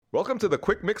Welcome to the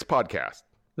Quick Mix Podcast.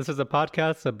 This is a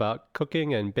podcast about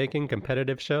cooking and baking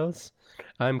competitive shows.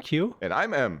 I'm Q. And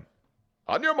I'm M.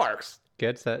 On your marks.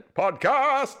 Get set.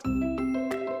 Podcast!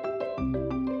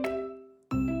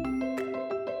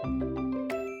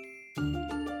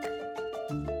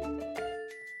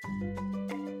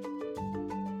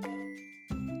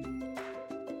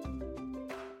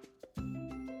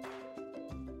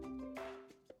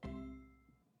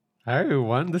 Hi,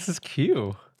 everyone. This is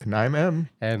Q. And I'm M.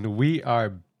 And we are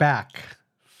back,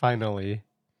 finally.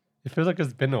 It feels like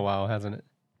it's been a while, hasn't it?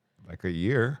 Like a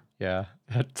year. Yeah.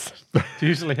 It's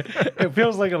usually, it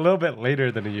feels like a little bit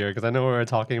later than a year because I know we were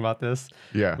talking about this.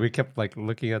 Yeah. We kept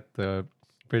looking at the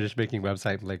British baking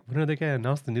website, like, when are they going to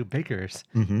announce the new bakers?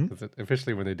 Mm-hmm. 'Cause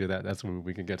officially, when they do that, that's when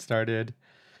we can get started.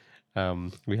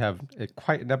 We have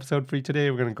quite an episode for you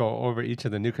today. We're going to go over each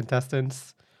of the new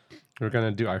contestants. We're going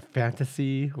to do our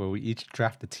fantasy, where we each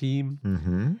draft a team.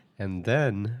 Mm-hmm. And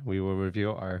then we will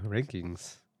reveal our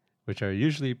rankings, which are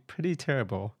usually pretty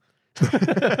terrible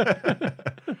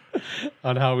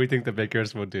on how we think the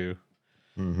bakers will do.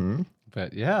 Mm-hmm.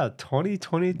 But yeah,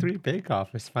 2023 Bake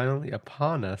Off is finally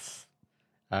upon us.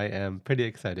 I am pretty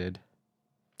excited.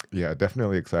 Yeah,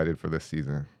 definitely excited for this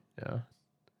season. Yeah.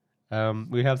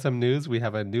 We have some news. We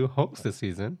have a new host this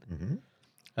season.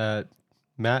 Mm-hmm.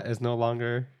 Matt is no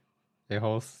longer a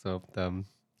host. So,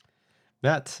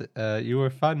 Matt, you were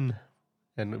fun.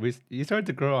 And you started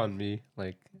to grow on me,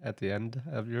 like, at the end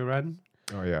of your run.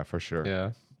 Oh, yeah, for sure.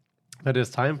 Yeah. But it's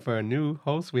time for a new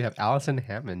host. We have Allison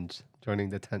Hammond joining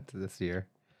the tent this year.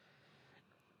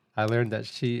 I learned that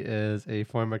she is a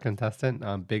former contestant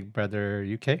on Big Brother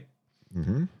UK,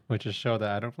 Mm-hmm. which is a show that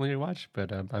I don't really watch,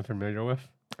 but I'm familiar with.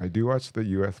 I do watch the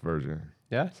U.S. version,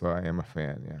 Yeah. so I am a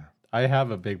fan, yeah. I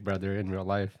have a Big Brother in real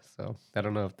life, so I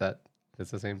don't know if that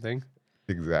is the same thing.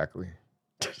 Exactly.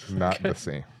 Not Okay. the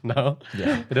same. No?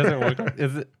 Yeah. It doesn't work.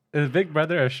 Is Big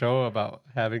Brother a show about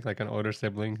having like an older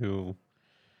sibling who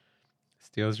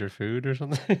steals your food or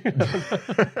something?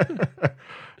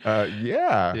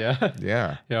 Yeah. Yeah.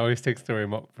 Yeah. He always takes the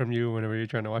remote from you whenever you're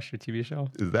trying to watch your TV show.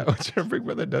 Is that what your big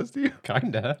brother does to you?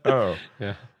 Kinda. Oh.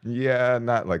 Yeah. Yeah,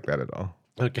 not like that at all.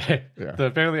 Okay. Yeah. So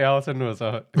apparently Allison was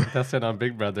a contestant on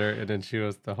Big Brother, and then she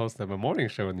was the host of a morning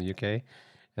show in the UK,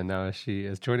 and now she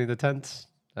is joining the tent.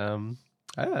 I'm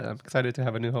excited to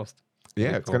have a new host. Yeah,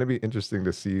 Very it's cool. going to be interesting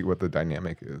to see what the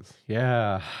dynamic is.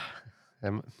 Yeah.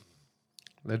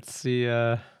 Let's see.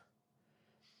 Yeah,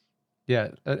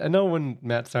 I know when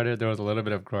Matt started, there was a little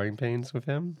bit of growing pains with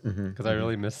him because I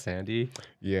really miss Sandy.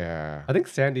 Yeah. I think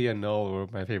Sandy and Noel were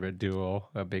my favorite duo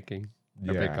of baking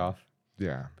or Bake Yeah. Off.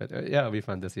 Yeah. But yeah, it'll be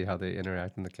fun to see how they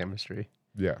interact in the chemistry.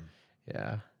 Yeah.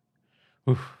 Yeah.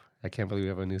 Oof, I can't believe we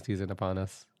have a new season upon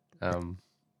us. I'm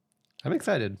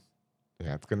excited.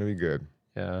 Yeah, it's going to be good.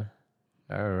 Yeah.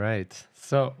 All right.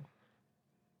 So,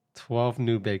 12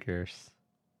 new bakers.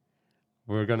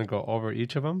 We're going to go over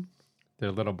each of them,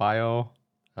 their little bio,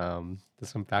 there's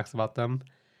some facts about them.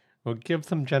 We'll give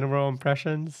some general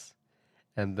impressions,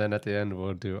 and then at the end,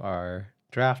 we'll do our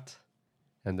draft,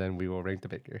 and then we will rank the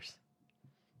bakers.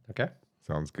 Okay?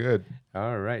 Sounds good.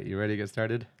 All right. You ready to get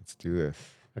started? Let's do this.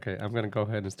 Okay, I'm going to go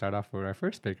ahead and start off with our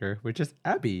first baker, which is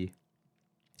Abby.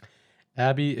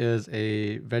 Abby is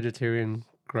a vegetarian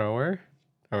grower,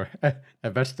 or a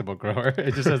vegetable grower.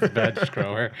 It just says veg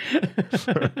grower.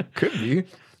 Could be.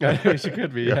 She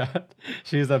could be, yeah.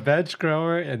 She's a veg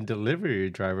grower and delivery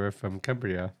driver from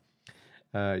Cumbria.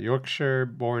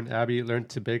 Yorkshire-born Abby learned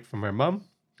to bake from her mom.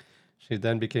 She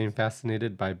then became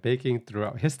fascinated by baking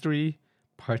throughout history,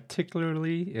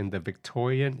 particularly in the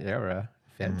Victorian era.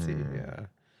 Fancy, yeah.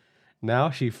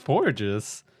 Now she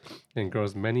forages and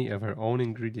grows many of her own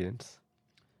ingredients.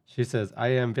 She says, I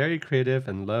am very creative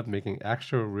and love making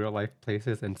actual real-life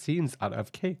places and scenes out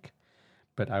of cake.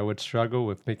 But I would struggle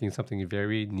with making something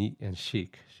very neat and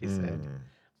chic, she said.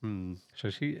 So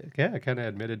she, kind of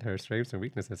admitted her strengths and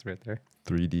weaknesses right there.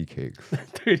 3D cakes.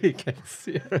 3D cakes,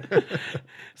 yeah.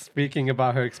 Speaking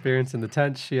about her experience in the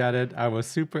tent, she added, I was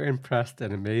super impressed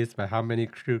and amazed by how many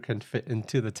crew can fit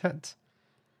into the tent,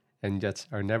 and yet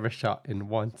are never shot in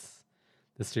once.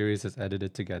 The series is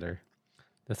edited together.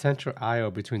 The central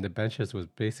aisle between the benches was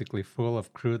basically full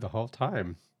of crew the whole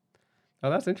time. Oh,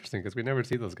 that's interesting because we never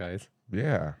see those guys.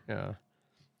 Yeah. Yeah.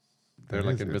 They're That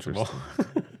like is invisible.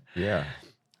 Yeah.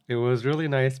 It was really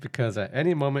nice because at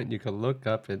any moment you could look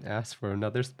up and ask for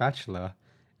another spatula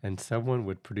and someone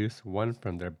would produce one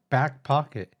from their back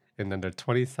pocket in under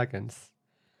 20 seconds.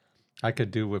 I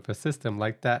could do with a system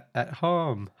like that at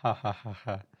home. Ha ha ha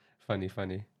ha. Funny,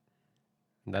 funny.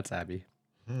 And that's Abby.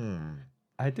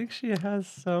 I think she has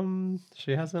some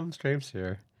strengths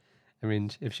here. I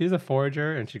mean, if she's a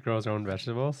forager and she grows her own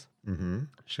vegetables, Mm-hmm.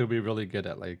 she'll be really good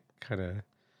at like kind of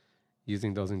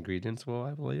using those ingredients well,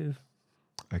 I believe.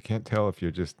 I can't tell if you're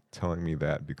just telling me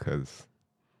that because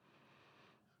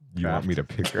you want me Craft.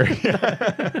 to pick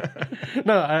her.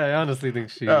 No, I honestly think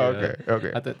she. Oh, okay.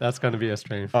 Okay. That's going to be a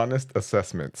strength. Honest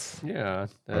assessments. Yeah,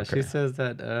 Okay. she says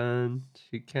that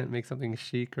she can't make something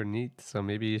chic or neat, so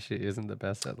maybe she isn't the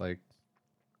best at like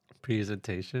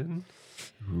presentation.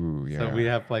 Ooh, yeah. So we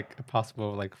have like a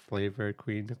possible like flavor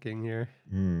queen king here,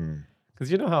 Mm,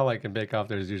 because you know how like in Bake Off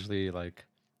there's usually like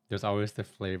there's always the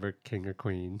flavor king or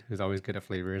queen who's always good at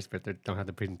flavors, but they don't have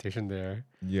the presentation there.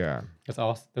 yeah. There's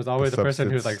always the person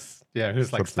who's like substance-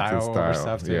 who's like substance and style over style,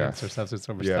 substance or yes. substance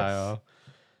over Yes. style.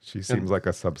 She seems like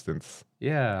a substance.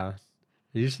 Yeah.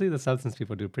 Usually the substance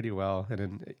people do pretty well, and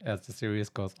then as the series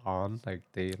goes on, like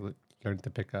they learn to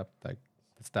pick up like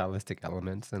the stylistic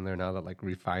elements and learn how to like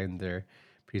refine their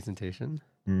presentation.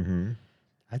 Mm-hmm.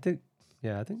 I think,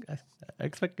 yeah, I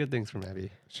expect good things from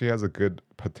Abby. She has a good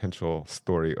potential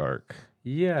story arc.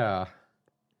 Yeah,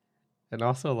 and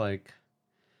also like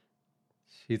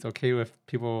she's okay with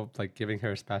people like giving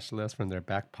her spatulas from their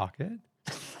back pocket,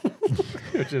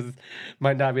 which is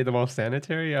might not be the most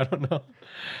sanitary. I don't know.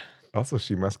 Also,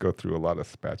 she must go through a lot of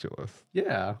spatulas.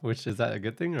 Yeah, which is that a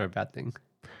good thing or a bad thing?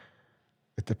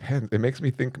 It depends. It makes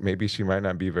me think maybe she might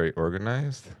not be very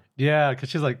organized. Yeah, because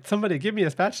she's like, somebody give me a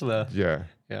spatula. Yeah.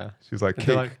 Yeah. She's like, They're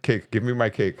cake, like- cake, give me my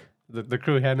cake. The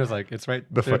crew hand is like, it's right.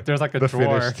 The fi- There's like a the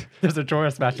drawer. finished. There's a drawer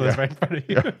of spatulas Yeah. right in front of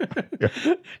you.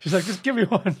 Yeah. She's like, just give me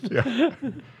one. Yeah.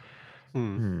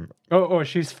 Hmm. Oh,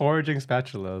 she's foraging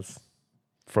spatulas.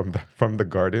 From the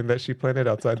garden that she planted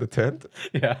outside the tent.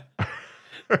 Yeah.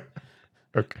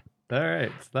 Okay. All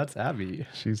right. So that's Abby.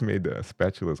 She's made the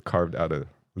spatulas carved out of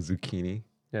zucchini.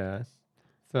 Yeah.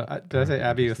 So did I say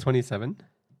Abby was 27?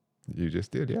 You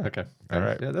just did, yeah. Okay. All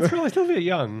right. Yeah, that's really still pretty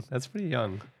young. That's pretty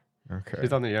young. Okay.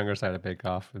 She's on the younger side of Bake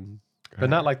Off, but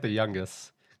not like the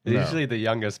youngest. No. Usually the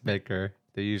youngest baker,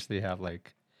 they usually have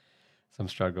like some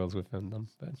struggles within them,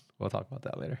 but we'll talk about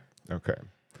that later. Okay.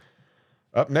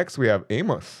 Up next, we have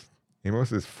Amos.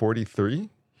 Amos is 43.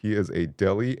 He is a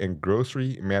deli and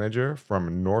grocery manager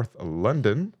from North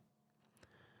London.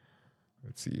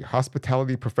 Let's see.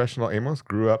 Hospitality professional Amos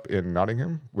grew up in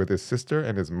Nottingham with his sister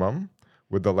and his mum,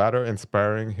 with the latter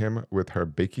inspiring him with her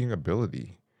baking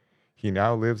ability. He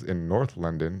now lives in North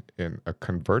London in a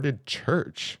converted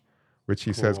church, which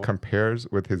he says Cool. compares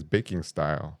with his baking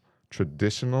style,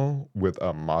 traditional with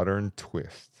a modern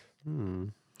twist. Hmm.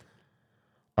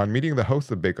 On meeting the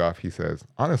host of Bake Off, he says,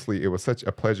 honestly, it was such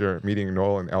a pleasure meeting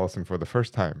Noel and Allison for the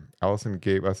first time. Allison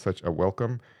gave us such a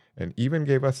welcome and even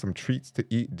gave us some treats to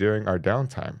eat during our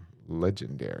downtime.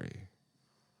 Legendary.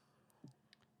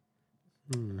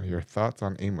 Your thoughts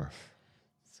on Amos?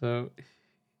 So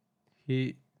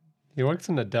he works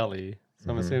in a deli,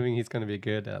 so I'm Mhm. assuming he's going to be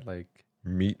good at like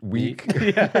Meat Week?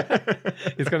 meat. Yeah,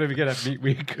 he's going to be good at Meat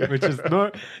Week, which is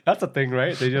that's a thing,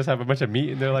 right? They just have a bunch of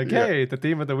meat and they're like, Yeah. hey, the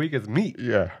theme of the week is meat.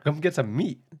 Yeah. Come get some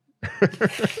meat.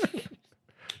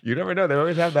 You never know. They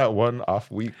always have that one off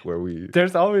week where we...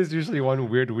 There's always usually one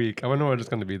weird week. I wonder what it's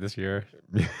going to be this year.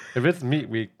 If it's Meat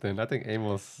Week, then I think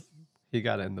Amos, he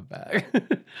got it in the bag.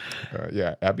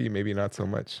 yeah, Abby, maybe not so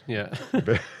much. Yeah.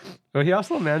 Well, he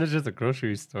also manages a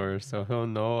grocery store, so he'll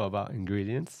know about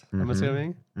ingredients, I'm Mhm.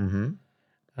 assuming.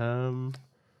 Mm-hmm.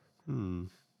 Hmm.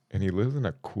 And he lives in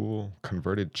a cool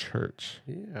converted church.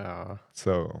 Yeah.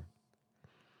 So...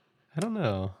 I don't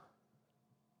know.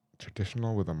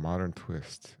 traditional with a modern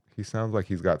twist. He sounds like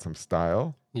he's got some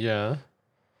style. Yeah.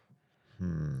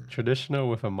 Hmm. Traditional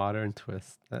with a modern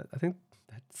twist. I think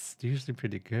that's usually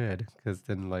pretty good because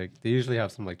then like they usually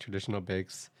have some like traditional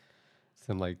bakes,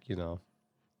 some like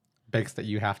bakes that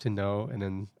you have to know, and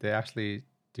then they actually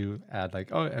do add like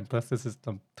and plus this is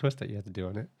the twist that you have to do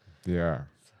on it. Yeah.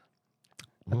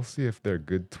 We'll see if they're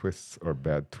good twists or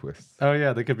bad twists. Oh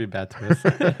yeah, they could be bad twists.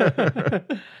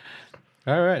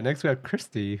 All right, next we have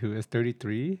Christy, who is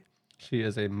 33. She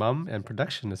is a mum and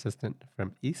production assistant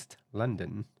from East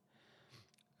London.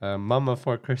 Mum of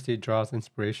four, Christy draws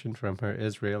inspiration from her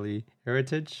Israeli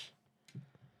heritage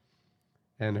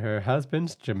and her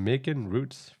husband's Jamaican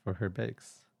roots for her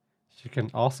bakes. She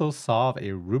can also solve a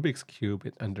Rubik's Cube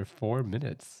in under 4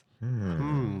 minutes.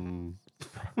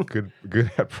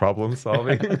 Good at problem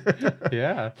solving.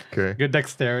 Yeah. Okay. Good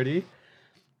dexterity.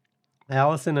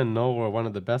 Allison and Noel were one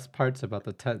of the best parts about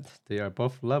the tent. They are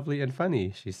both lovely and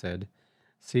funny, she said.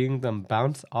 Seeing them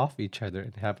bounce off each other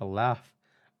and have a laugh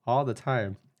all the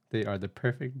time, they are the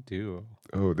perfect duo.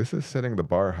 Oh, this is setting the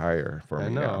bar higher for I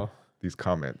me know. now. These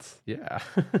comments. Yeah.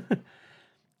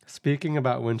 Speaking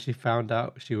about when she found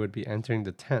out she would be entering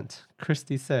the tent,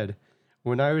 Christy said,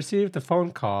 "When I received the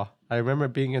phone call, I remember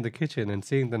being in the kitchen and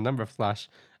seeing the number flash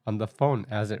on the phone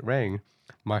as it rang.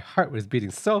 My heart was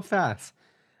beating so fast.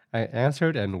 I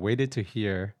answered and waited to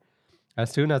hear.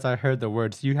 As soon as I heard the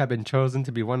words, 'You have been chosen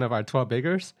to be one of our 12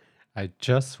 beggars,' I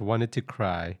just wanted to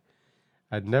cry.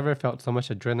 I'd never felt so much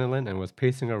adrenaline and was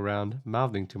pacing around,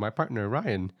 mouthing to my partner,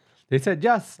 Ryan. They said,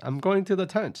 'Yes, I'm going to the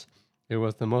tent.' It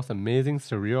was the most amazing,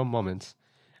 surreal moment.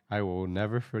 I will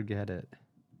never forget it."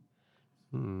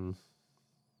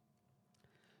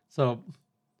 So,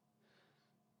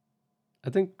 I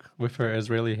think with her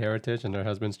Israeli heritage and her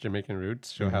husband's Jamaican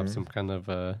roots, she'll have some kind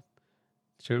of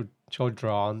she'll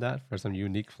draw on that for some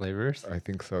unique flavors. I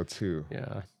think so too.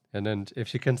 Yeah. And then if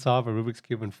she can solve a Rubik's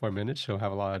Cube in 4 minutes, she'll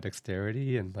have a lot of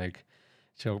dexterity and like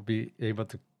she'll be able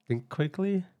to think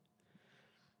quickly.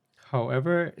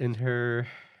 However, in her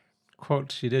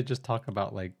quote, she did just talk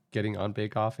about like getting on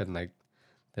Bake Off and like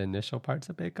the initial parts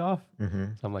of Bake Off.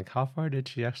 So I'm like, how far did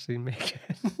she actually make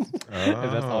it?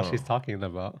 And that's all she's talking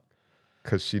about.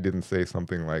 Because she didn't say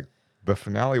something like, "The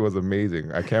finale was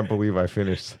amazing. I can't believe I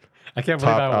finished." I can't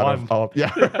believe I won.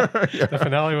 Yeah. The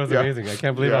finale was amazing. I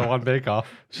can't believe I won Bake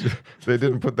Off. They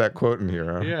didn't put that quote in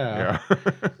here. Huh? Yeah.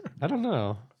 I don't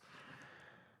know.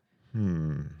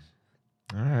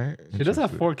 All right. She does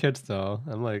have 4 kids though.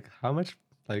 I'm like, how much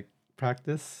like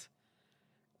practice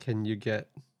can you get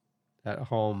at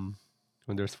home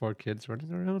when there's 4 kids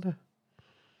running around?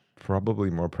 Probably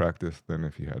more practice than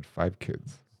if you had 5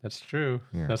 kids. That's true.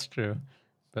 Yeah. That's true.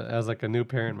 But as like a new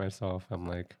parent myself, I'm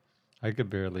like, I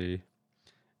could barely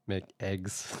make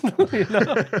eggs, you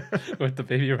know, with the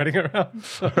baby running around.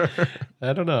 So,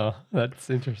 I don't know. That's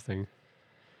interesting.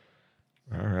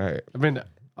 All right. I mean,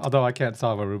 although I can't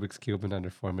solve a Rubik's Cube in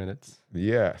under 4 minutes.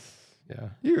 Yes.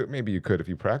 Yeah. Maybe you could if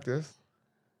you practice.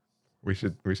 We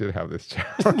should have this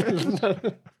challenge.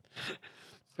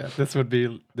 Yeah, this would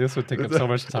take up so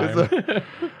much time.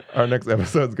 Our next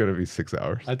episode's gonna be 6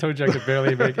 hours. I told you I could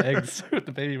barely make eggs with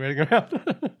the baby running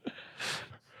around.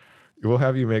 We'll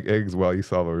have you make eggs while you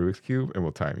solve a Rubik's Cube, and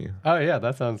we'll time you. Oh yeah,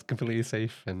 that sounds completely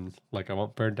safe and like I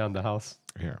won't burn down the house.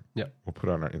 Yeah. Yeah. We'll put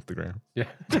it on our Instagram. Yeah.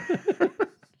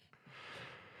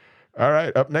 All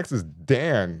right. Up next is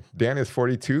Dan. Dan is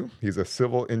 42. He's a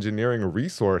civil engineering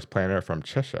resource planner from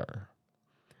Cheshire.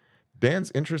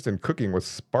 Dan's interest in cooking was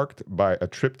sparked by a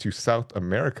trip to South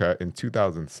America in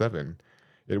 2007.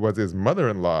 It was his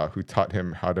mother-in-law who taught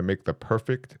him how to make the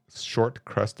perfect short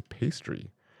crust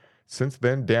pastry. Since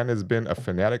then, Dan has been a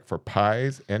fanatic for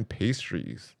pies and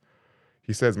pastries.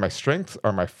 He says, "My strengths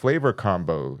are my flavor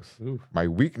combos. Ooh. My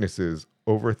weaknesses,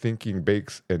 overthinking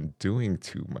bakes and doing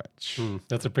too much."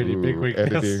 That's a pretty big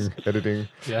weakness. Editing.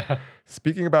 Yeah.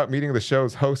 Speaking about meeting the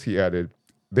show's host, he added,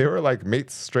 "They were like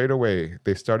mates straight away.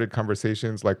 They started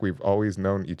conversations like we've always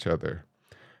known each other."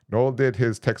 Noel did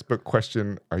his textbook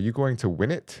question, "Are you going to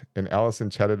win it?" And Allison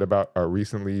chatted about our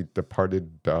recently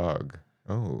departed dog.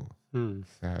 Oh,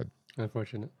 sad.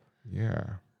 Unfortunate.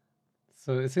 Yeah.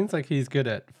 So it seems like he's good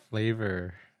at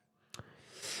flavor.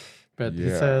 But he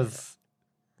Yeah. says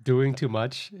doing too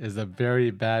much is a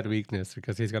very bad weakness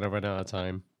because he's going to run out of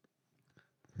time.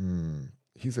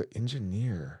 He's an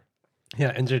engineer.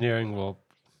 Yeah, engineering will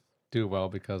do well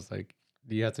because like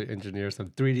you have to engineer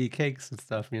some 3D cakes and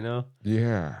stuff, you know?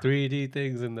 Yeah. 3D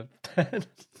things in the pan.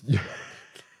 Yeah.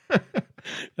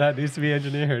 That needs to be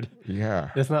engineered. Yeah.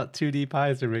 It's not 2D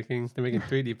pies they're making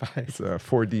 3D pies. It's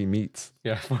 4D meats.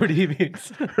 Yeah, 4D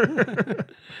meats.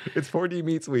 It's 4D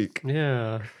meats week.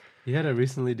 Yeah. He had a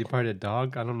recently departed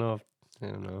dog. I don't know.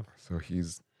 So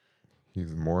he's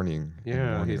mourning.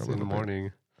 Yeah, he's in the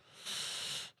morning.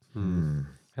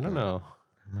 I don't know.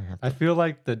 I feel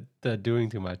like the doing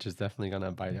too much is definitely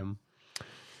gonna bite him.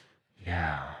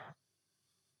 Yeah.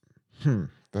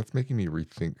 That's making me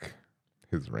rethink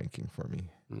his ranking for me.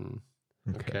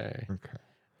 Okay.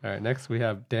 All right. Next we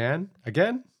have Dan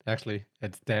again. Actually,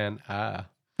 it's Dan. I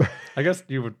guess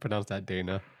you would pronounce that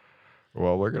Dana.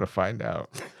 Well, we're gonna find out.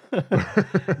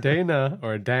 Dana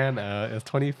or Dana is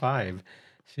 25.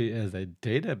 She is a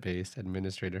database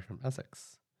administrator from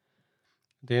Essex.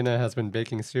 Dana has been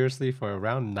baking seriously for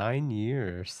around 9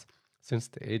 years, since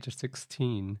the age of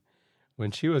 16.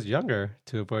 When she was younger,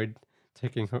 to avoid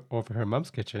taking over her mom's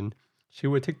kitchen, she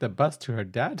would take the bus to her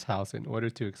dad's house in order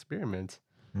to experiment.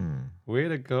 Way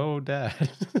to go, Dad.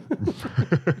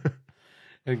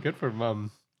 And good for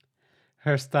Mom.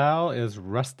 Her style is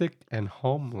rustic and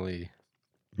homely.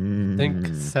 Think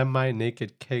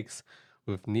semi-naked cakes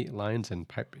with neat lines and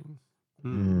piping.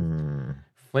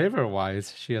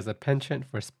 Flavor-wise, she has a penchant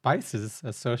for spices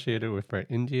associated with her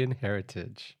Indian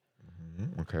heritage.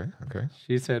 Okay. Okay.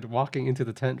 She said, walking into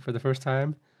the tent for the first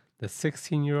time, the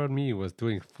 16-year-old me was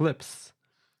doing flips.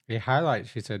 A highlight,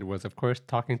 she said, was of course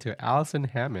talking to Allison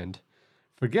Hammond.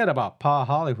 Forget about Pa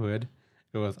Hollywood.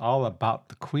 It was all about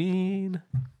the Queen.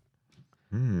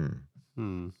 Hmm.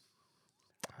 Hmm.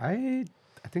 I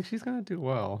think she's gonna do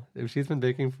well. If she's been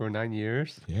baking for 9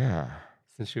 years Yeah.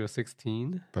 since she was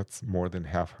 16. That's more than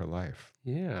half her life.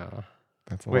 Yeah.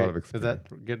 That's a lot Wait, of is experience.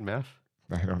 that good math?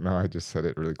 I don't know. I just said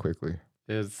it really quickly.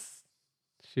 Is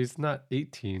she's not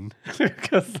 18?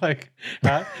 Because like,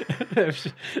 ha-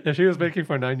 if she was baking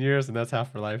for 9 years and that's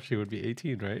half her life, she would be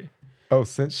 18, right? Oh,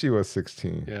 since she was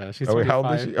 16. Yeah, she's Oh, wait, how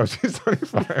old is 25. she? Oh, she's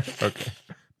 25. Okay.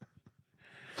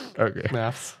 Okay.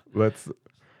 Maths. Let's,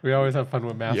 We always have fun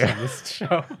with maths Yeah. on this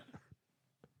show.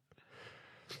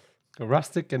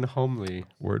 Rustic and homely.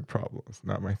 word problems.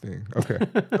 Not my thing. Okay.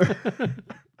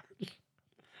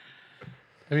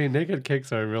 I mean, naked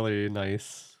cakes are really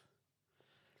nice.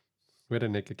 We had a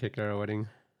naked cake at our wedding.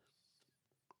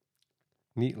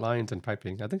 Neat lines and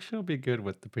piping. I think she'll be good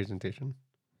with the presentation.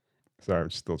 Sorry, I'm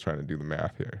still trying to do the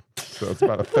math here. So it's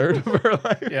about a third of her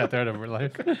life. Yeah, third of her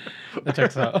life. That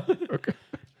checks out. Okay.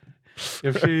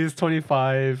 If she's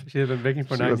 25, she's been baking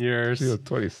for She 9 was- years. She was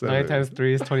 27. 9 times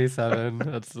 3 is 27.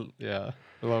 That's, yeah,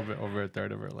 a little bit over a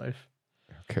third of her life.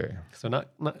 Okay. So not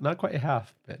quite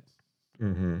half, but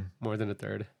Mm-hmm. more than a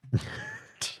third. I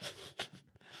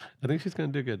think she's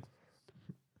going to do good.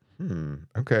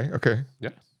 Okay. Okay. Yeah.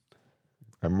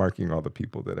 I'm marking all the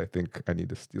people that I think I need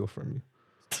to steal from you.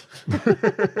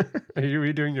 Are you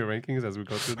redoing your rankings as we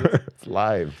go through this? It's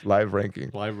live ranking.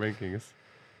 Live rankings.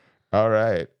 All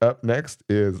right. Up next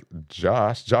is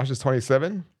Josh. Josh is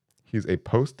 27. He's a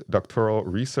postdoctoral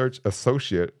research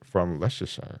associate from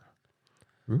Leicestershire.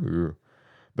 Ooh.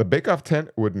 The bake-off tent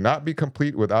would not be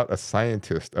complete without a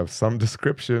scientist of some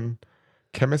description.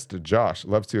 Chemist Josh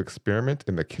loves to experiment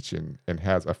in the kitchen and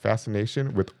has a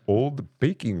fascination with old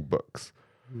baking books.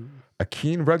 A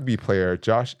keen rugby player,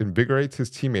 Josh invigorates his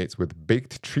teammates with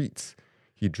baked treats.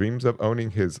 He dreams of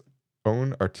owning his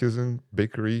own artisan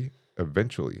bakery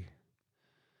eventually.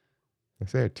 I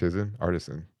say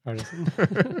artisan?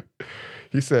 Artisan.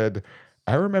 He said,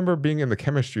 I remember being in the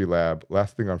chemistry lab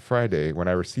last thing on Friday when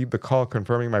I received the call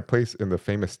confirming my place in the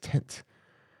famous tent.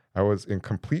 I was in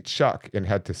complete shock and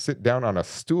had to sit down on a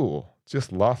stool,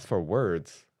 just lost for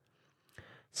words.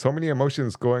 So many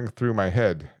emotions going through my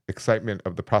head. Excitement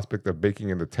of the prospect of baking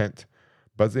in the tent.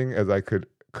 Buzzing as I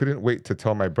couldn't wait to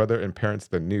tell my brother and parents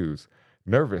the news.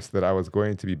 Nervous that I was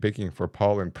going to be baking for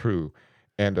Paul and Prue.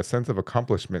 And a sense of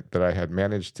accomplishment that I had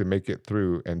managed to make it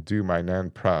through and do my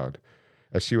Nan proud,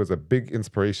 as she was a big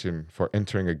inspiration for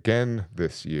entering again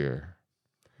this year.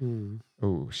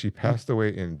 Oh, she passed away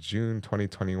in June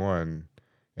 2021,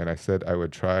 and I said I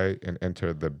would try and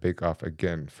enter the bake-off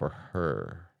again for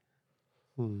her.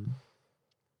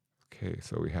 Okay,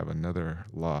 so we have another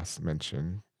loss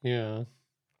mentioned. Yeah.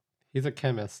 He's a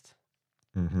chemist.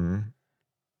 Mm-hmm.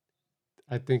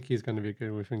 I think he's going to be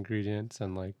good with ingredients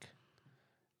and like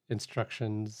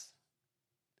instructions.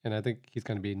 And I think he's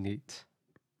going to be neat.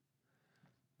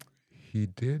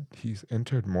 He's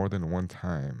entered more than one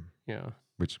time, Yeah.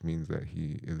 which means that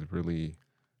he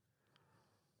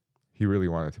really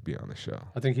wanted to be on the show.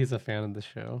 I think he's a fan of the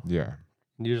show. Yeah.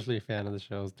 Usually a fan of the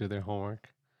shows do their homework.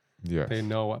 Yes. They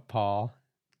know what Paul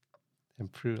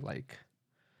and Prue like.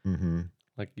 Mm-hmm.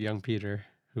 Like young Peter,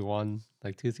 who won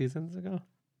like 2 seasons ago.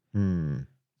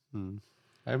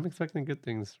 I'm expecting good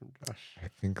things from Josh. I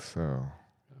think so.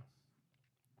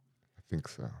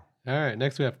 All right,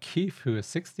 next we have Keith, who is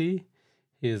 60.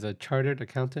 He is a chartered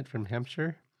accountant from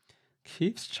Hampshire.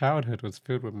 Keith's childhood was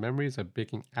filled with memories of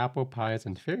baking apple pies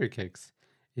and fairy cakes,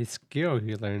 a skill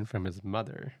he learned from his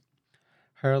mother.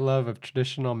 Her love of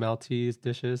traditional Maltese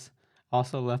dishes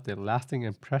also left a lasting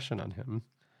impression on him.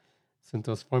 Since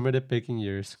those formative baking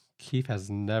years, Keith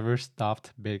has never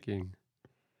stopped baking.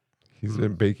 He's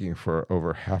been baking for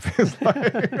over half his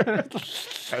life.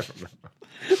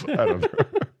 I don't know.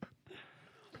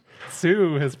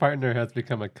 Sue, his partner, has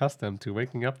become accustomed to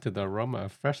waking up to the aroma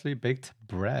of freshly baked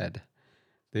bread.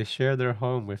 They share their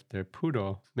home with their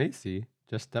poodle, Macy,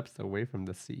 just steps away from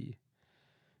the sea.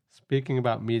 Speaking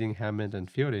about meeting Hammond and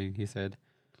Fielding, he said,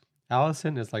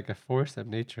 Allison is like a force of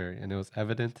nature, and it was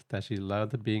evident that she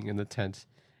loved being in the tent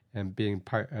and being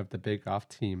part of the bake-off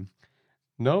team.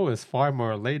 Noah is far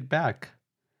more laid back,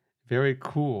 very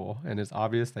cool, and it's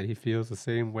obvious that he feels the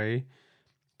same way,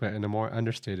 but in a more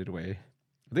understated way.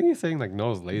 I think he's saying like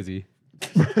Noah's lazy.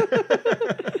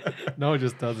 Noah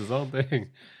just does his own thing.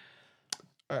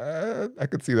 I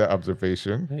could see that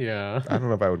observation. Yeah. I don't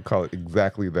know if I would call it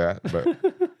exactly that, but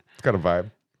it's got a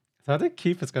vibe. So I think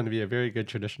Keith is going to be a very good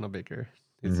traditional baker.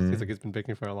 He's like he's been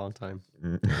baking for a long time.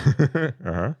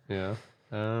 Uh-huh. Yeah.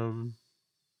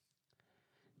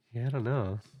 Yeah, I don't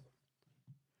know.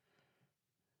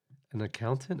 An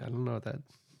accountant? I don't know what that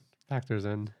factors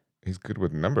in. He's good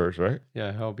with numbers, right?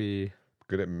 Yeah, he'll be.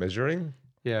 Good at measuring.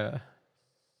 Yeah,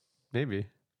 maybe.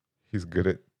 He's good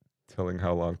at telling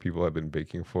how long people have been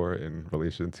baking for in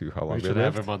relation to how long We they should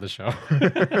have lived. him on the show.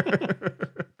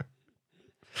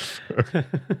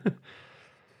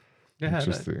 Yeah,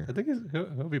 Interesting. I think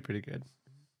he'll be pretty good.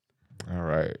 All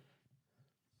right.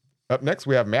 Up next,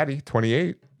 we have Maddie,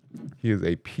 28. He is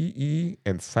a PE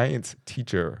and science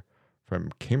teacher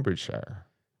from Cambridgeshire.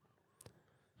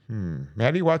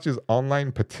 Maddie watches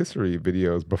online patisserie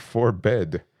videos before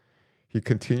bed. He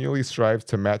continually strives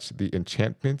to match the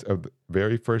enchantment of the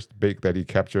very first bake that he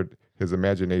captured his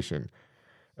imagination.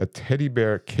 A teddy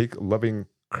bear cake loving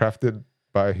crafted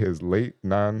by his late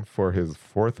Nan for his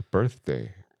 4th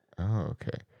birthday. Oh,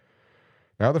 okay.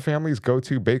 Now the family's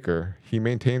go-to baker, he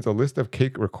maintains a list of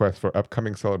cake requests for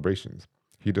upcoming celebrations.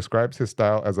 He describes his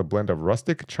style as a blend of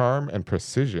rustic charm and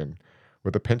precision,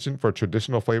 with a penchant for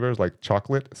traditional flavors like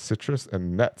chocolate, citrus,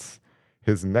 and nuts.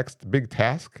 His next big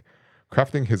task,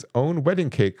 crafting his own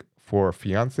wedding cake for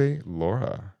fiancée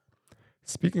Laura.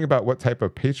 Speaking about what type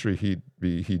of pastry he'd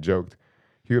be, he joked,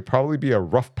 he would probably be a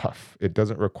rough puff. It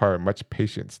doesn't require much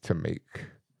patience to make.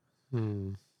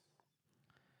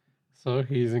 So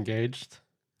he's engaged.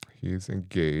 He's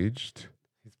engaged.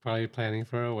 He's probably planning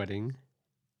for a wedding.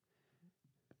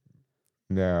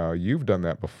 Now, you've done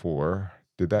that before.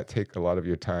 Did that take a lot of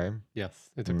your time?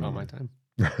 Yes, it took all my time.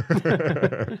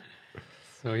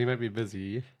 So he might be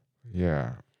busy.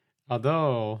 Yeah.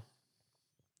 Although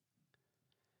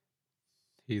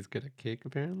he's good at cake,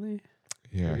 apparently.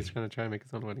 Yeah. Maybe he's going to try and make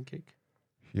his own wedding cake.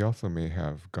 He also may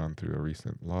have gone through a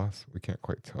recent loss. We can't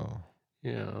quite tell.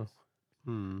 Yeah.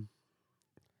 Maddie.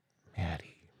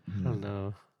 I don't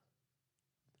know.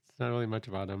 It's not really much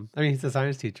about him. I mean, he's a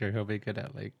science teacher. He'll be good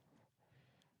at like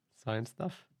science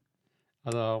stuff.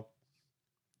 Although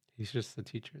he's just a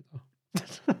teacher, though.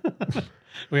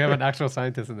 We have an actual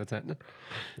scientist in the tent.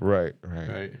 Right.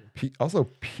 Also,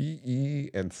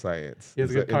 PE and science. He has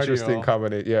is good an interesting cardio.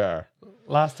 combination. Yeah.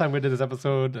 Last time we did this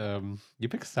episode, you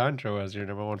picked Sandro as your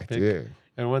number one pick. Did.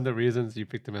 And one of the reasons you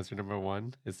picked him as your number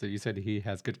one is that you said he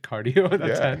has good cardio in the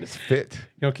Yeah. tent. He's fit.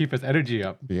 He'll keep his energy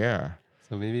up. Yeah.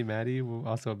 So maybe Maddie will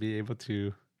also be able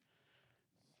to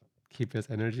keep his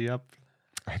energy up.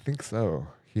 I think so.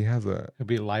 He'll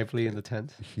be lively in the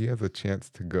tent. He has a chance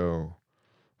to go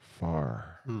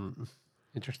far.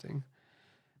 Interesting.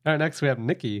 All right, next we have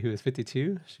Nikki, who is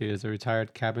 52. She is a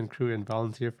retired cabin crew and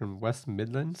volunteer from West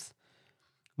Midlands.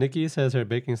 Nikki says her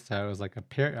baking style is like a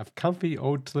pair of comfy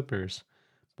old slippers,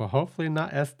 but hopefully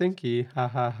not as stinky. Ha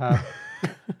ha ha.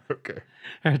 Okay.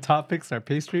 Her topics are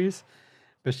pastries,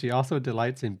 but she also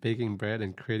delights in baking bread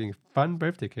and creating fun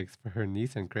birthday cakes for her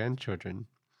niece and grandchildren.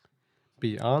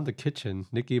 Beyond the kitchen,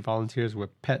 Nikki volunteers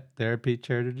with Pet Therapy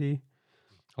Charity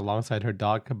alongside her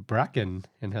dog Bracken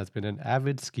and has been an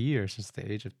avid skier since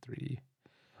the age of 3.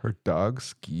 Her dog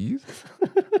skis?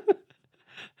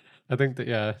 I think that,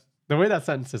 yeah, the way that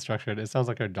sentence is structured, it sounds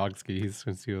like her dog skis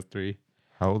since she was 3.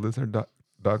 How old is her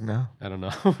dog now? I don't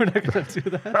know. We're not going to do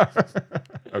that.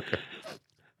 Okay.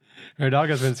 Her dog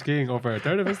has been skiing over a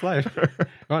third of his life.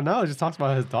 Well, now it just talks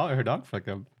about her dog for like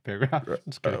a paragraph.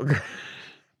 Just kidding. Okay.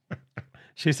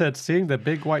 She said, seeing the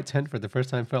big white tent for the first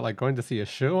time felt like going to see a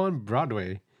show on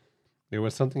Broadway. It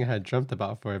was something I had dreamt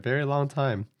about for a very long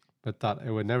time, but thought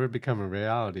it would never become a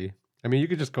reality. I mean, you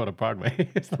could just go to Broadway.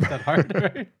 It's not that hard,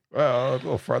 right? Well, a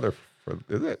little farther.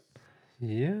 Is it?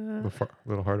 Yeah. A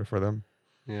little harder for them?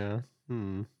 Yeah.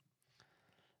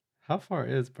 How far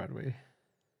is Broadway?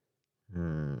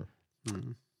 I'm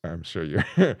sure you're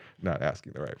not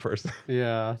asking the right person.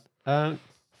 Yeah.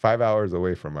 5 hours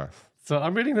away from us. So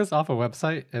I'm reading this off a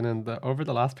website, and then over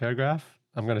the last paragraph,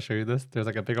 I'm going to show you this. There's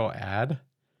like a big old ad.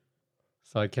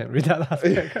 So I can't read that last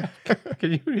paragraph.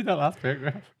 Can you read that last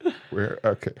paragraph? Where?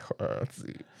 Okay, let's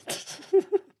see.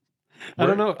 I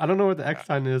don't know what the X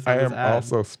sign is. I am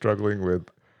also struggling with.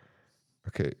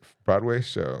 Okay, Broadway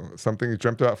show, something you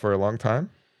dreamt about for a long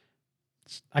time.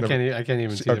 I can't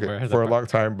even see the word. For a long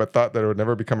time, but thought that it would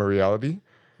never become a reality.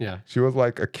 Yeah. She was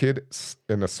like a kid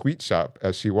in a sweet shop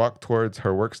as she walked towards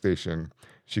her workstation.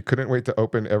 She couldn't wait to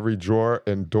open every drawer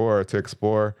and door to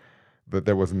explore that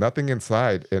there was nothing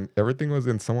inside and everything was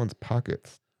in someone's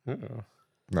pockets. Oh.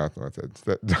 No, that's what it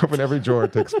said. To open every drawer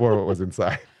to explore what was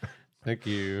inside. Thank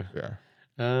you.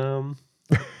 Yeah.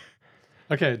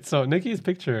 Okay, so Nikki's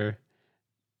picture.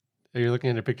 Are you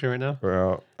looking at her picture right now?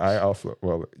 Well,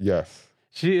 yes.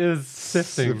 She is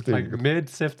sifting, like Sifting. mid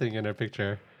sifting in her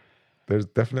picture. There's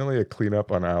definitely a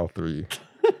cleanup on aisle 3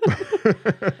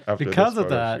 after Because this of photo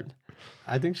that, shoot.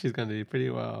 I think she's going to do pretty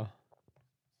well.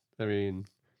 I mean,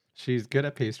 she's good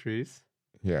at pastries.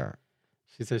 Yeah.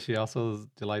 She says she also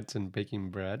delights in baking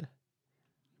bread.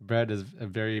 Bread is a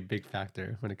very big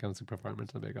factor when it comes to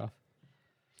performance on Bake Off.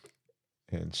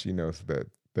 And she knows that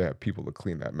they have people to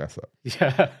clean that mess up.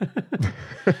 Yeah.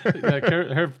 Like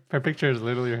her picture is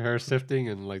literally her sifting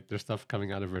and like there's stuff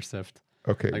coming out of her sift.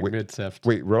 Okay, Like wait. mid sift.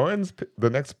 Wait, the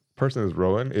next person is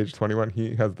Rowan, age 21.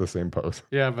 He has the same pose.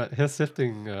 Yeah, but his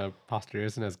sifting posture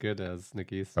isn't as good as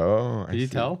Nikki's. Oh, I Can you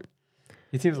see. tell?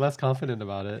 He seems less confident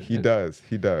about it. He does.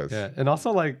 He does. Yeah, and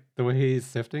also like the way he's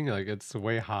sifting, like it's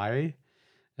way high.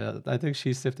 I think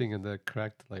she's sifting in the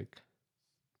correct like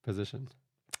position.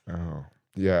 Oh,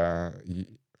 yeah.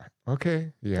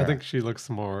 Okay. Yeah. I think she looks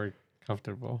more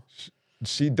comfortable.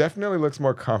 She definitely looks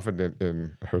more confident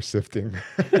in her sifting.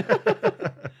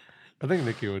 I think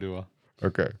Nikki will do well.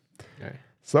 Okay. Okay.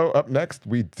 So up next,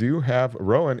 we do have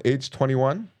Rowan, age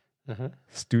 21, Uh-huh.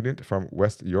 student from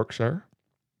West Yorkshire.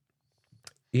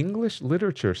 English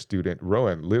literature student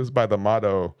Rowan lives by the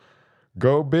motto,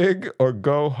 go big or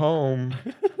go home.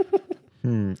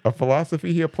 A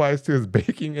philosophy he applies to his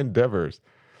baking endeavors.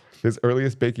 His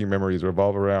earliest baking memories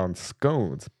revolve around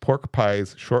scones, pork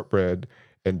pies, shortbread,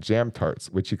 and jam tarts,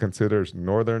 which he considers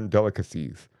northern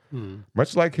delicacies.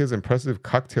 Much like his impressive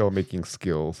cocktail making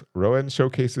skills, Rowan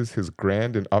showcases his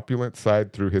grand and opulent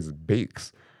side through his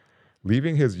bakes,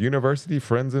 leaving his university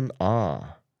friends in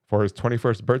awe. For his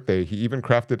 21st birthday, he even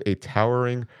crafted a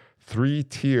towering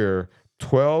 3-tier,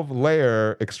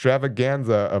 12-layer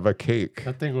extravaganza of a cake.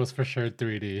 That thing was for sure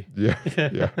 3D. Yeah,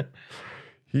 yeah.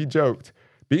 He joked,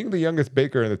 being the youngest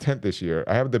baker in the tent this year,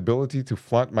 I have the ability to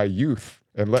flaunt my youth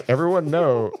and let everyone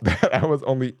know that I was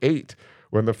only 8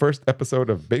 when the first episode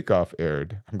of Bake Off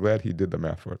aired. I'm glad he did the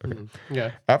math for it. Okay.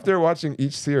 Yeah. After watching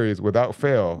each series without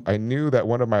fail, I knew that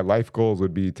one of my life goals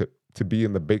would be to be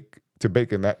in the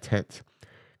bake in that tent.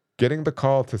 Getting the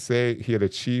call to say he had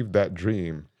achieved that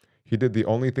dream, he did the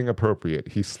only thing appropriate.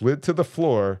 He slid to the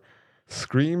floor,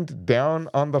 screamed down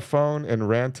on the phone, and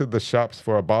ran to the shops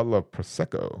for a bottle of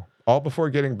Prosecco, all before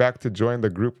getting back to join the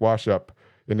group wash up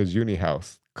in his uni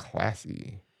house.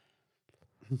 Classy.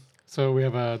 So we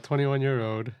have a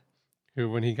 21-year-old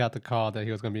who, when he got the call that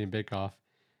he was going to be in Bake Off,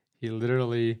 he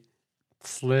literally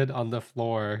slid on the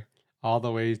floor all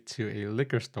the way to a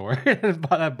liquor store and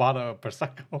bought a bottle of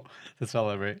Prosecco to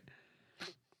celebrate.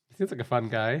 He seems like a fun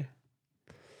guy.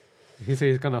 He said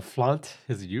he's going to flaunt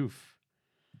his youth.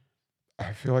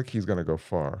 I feel like he's going to go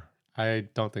far. I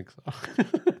don't think so.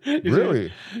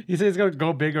 Really? He said he's going to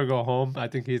go big or go home. I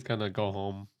think he's going to go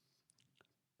home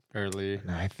early.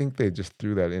 No, I think they just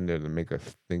threw that in there to make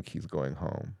us think he's going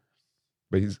home.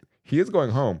 But he is going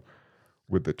home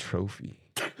with the trophy.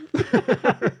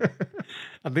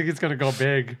 I think he's going to go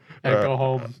big and go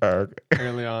home Okay.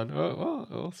 early on. Well,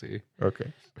 we'll see.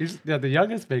 Okay. Yeah, the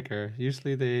youngest baker,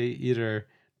 usually they either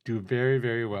do very,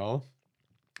 very well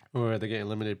or they get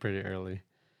eliminated pretty early.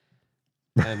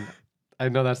 And I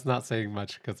know that's not saying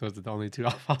much because those are the only two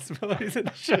possibilities in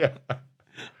the show. Yeah.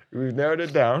 We've narrowed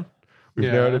it down. We've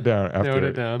Yeah, narrowed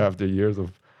it down after years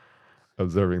of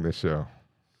observing this show.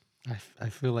 I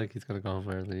feel like he's going to go home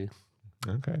early.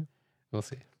 Okay. We'll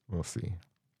see. We'll see.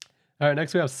 All right,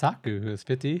 next we have Saku, who is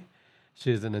 50.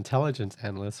 She is an intelligence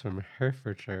analyst from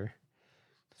Herefordshire.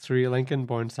 Sri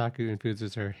Lankan-born Saku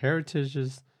infuses her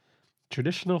heritage's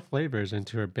traditional flavors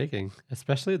into her baking,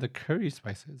 especially the curry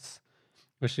spices,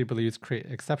 which she believes create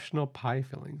exceptional pie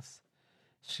fillings.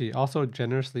 She also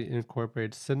generously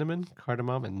incorporates cinnamon,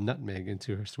 cardamom, and nutmeg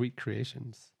into her sweet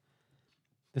creations.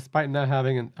 Despite not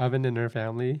having an oven in her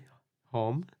family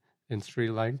home in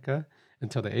Sri Lanka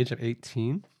until the age of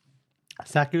 18,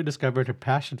 Saku discovered her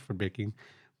passion for baking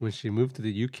when she moved to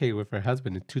the UK with her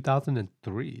husband in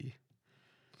 2003.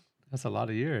 That's a lot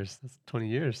of years. That's 20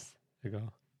 years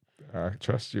ago. I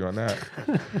trust you on that.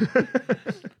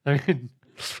 I mean,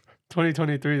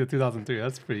 2023 to 2003,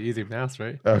 that's pretty easy math,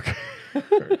 right? Okay.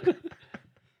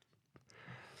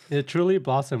 It truly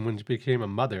blossomed when she became a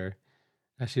mother,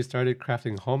 as she started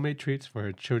crafting homemade treats for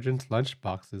her children's lunch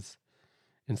boxes,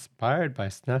 inspired by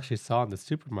snacks she saw in the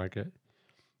supermarket.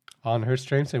 On her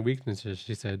strengths and weaknesses,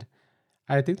 she said,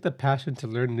 I think the passion to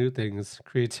learn new things,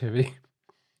 creativity,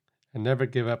 and never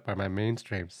give up are my main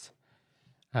strengths.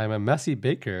 I'm a messy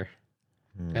baker,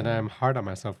 and I am hard on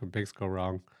myself when bakes go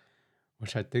wrong,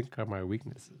 which I think are my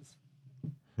weaknesses.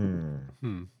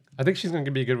 I think she's going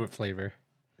to be good with flavor.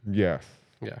 Yes.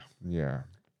 Yeah. Yeah.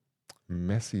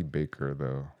 Messy baker,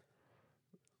 though.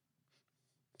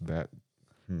 That.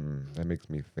 That makes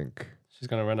me think. She's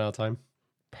gonna run out of time.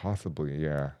 Possibly,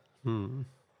 yeah. Hmm.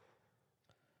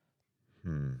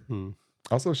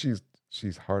 Also, she's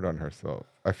hard on herself.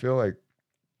 I feel like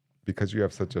because you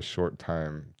have such a short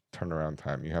turnaround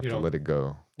time, you have to let it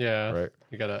go. Yeah. Right?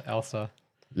 You got a Elsa.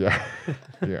 Yeah.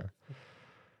 Yeah.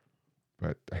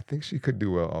 But I think she could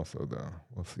do well also though.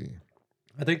 We'll see.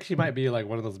 I think she might be like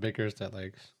one of those bakers that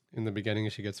like in the beginning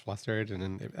she gets flustered and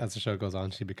then as the show goes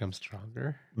on she becomes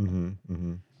stronger.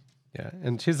 Yeah,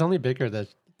 and she's the only baker that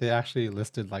they actually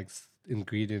listed like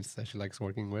ingredients that she likes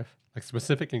working with, like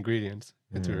specific ingredients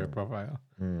into her profile.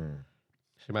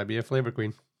 She might be a flavor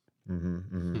queen.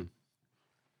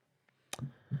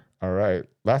 All right.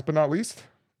 Last but not least,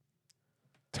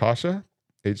 Tasha,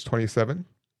 age 27.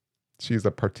 She's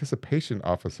a participation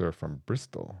officer from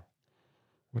Bristol.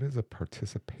 What is a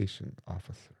participation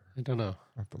officer? I don't know.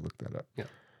 I have to look that up. Yeah.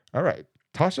 All right.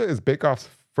 Tasha is Bake Off's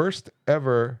first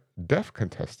ever deaf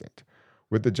contestant,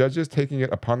 with the judges taking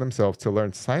it upon themselves to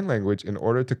learn sign language in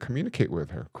order to communicate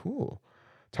with her. Cool.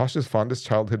 Tasha's fondest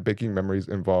childhood baking memories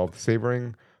involved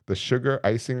savoring the sugar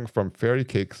icing from fairy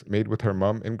cakes made with her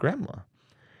mom and grandma.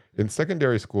 In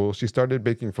secondary school, she started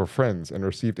baking for friends and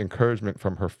received encouragement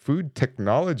from her food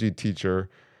technology teacher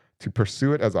to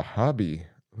pursue it as a hobby.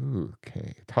 Ooh,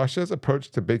 okay. Tasha's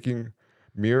approach to baking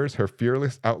mirrors her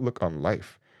fearless outlook on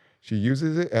life. She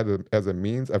uses it as a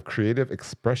means of creative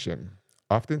expression,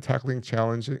 often tackling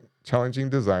challenging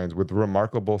designs with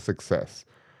remarkable success.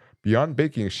 Beyond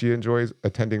baking, she enjoys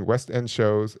attending West End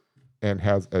shows and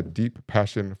has a deep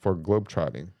passion for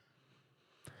globetrotting.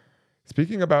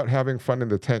 Speaking about having fun in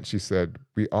the tent, she said,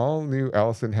 "We all knew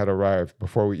Allison had arrived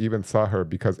before we even saw her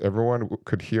because everyone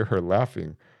could hear her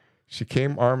laughing. She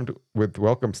came armed with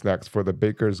welcome snacks for the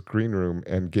baker's green room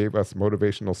and gave us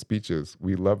motivational speeches.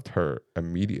 We loved her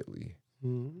immediately."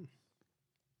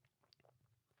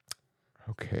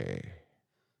 Okay.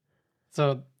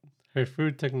 So her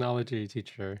food technology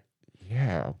teacher.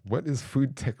 Yeah. What is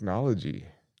food technology?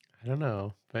 I don't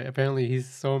know, but apparently he's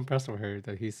so impressed with her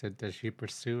that he said that she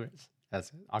pursue it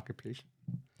as an occupation.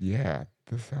 Yeah,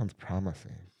 this sounds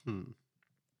promising.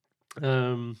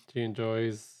 She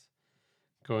enjoys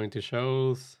going to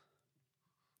shows.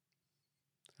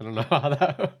 I don't know how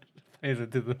that plays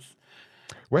into this.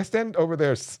 West End over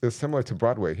there is similar to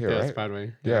Broadway here, Yeah, right? it's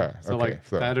Broadway. Yeah. So okay, like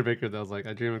the other baker that was like,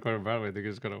 I dream of going to Broadway. They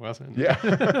could just go to West End. Yeah.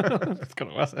 Just go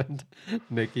to West End.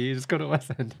 Nikki, just go to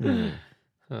West End.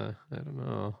 I don't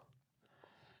know.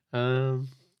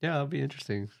 Yeah, that'll be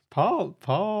interesting. Paul,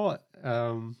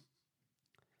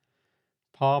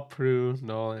 Prue,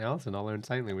 Noel, and Allison all learn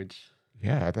sign language.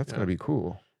 Yeah, that's gonna be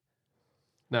cool.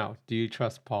 Now, do you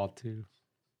trust Paul to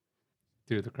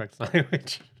do the correct sign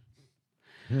language?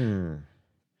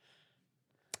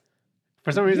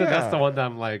 For some reason, that's the one that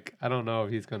I'm like, I don't know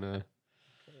if he's gonna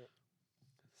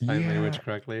sign language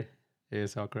correctly,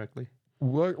 ASL correctly.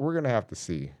 We're gonna have to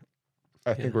see.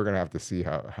 I think we're gonna have to see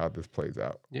how this plays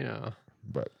out. Yeah.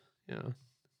 But yeah.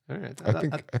 All right.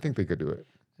 I think they could do it.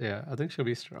 Yeah, I think she'll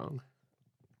be strong.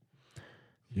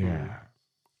 Yeah.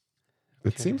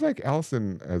 It seems like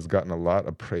Allison has gotten a lot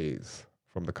of praise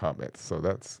from the comments, so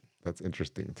that's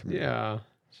interesting to me. Yeah,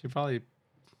 she probably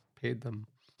paid them.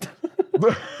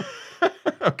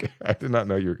 Okay, I did not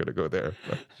know you were gonna go there.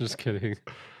 Just kidding.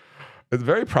 It's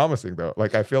very promising though.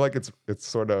 Like I feel like it's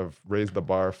sort of raised the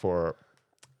bar for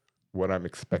what I'm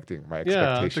expecting. My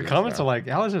expectations. Yeah, the comments are like,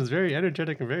 Allison's very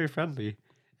energetic and very friendly,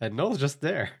 and Noel's just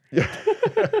there. Yeah.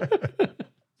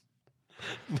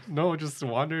 Noel just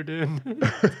wandered in.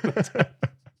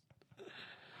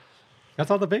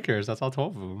 That's all the bakers. That's all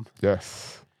 12 of them.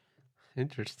 Yes.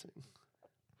 Interesting.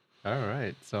 All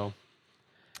right. So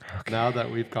now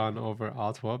that we've gone over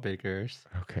all 12 bakers,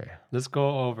 let's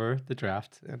go over the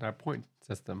draft and our point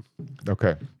system.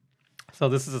 Okay. So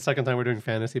this is the second time we're doing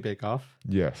Fantasy Bake Off.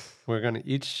 Yes. We're going to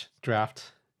each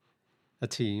draft a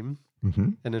team.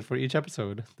 And then for each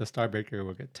episode, the star baker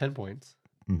will get 10 points.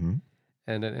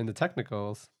 And then in the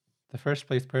technicals, the first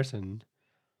place person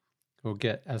will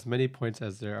get as many points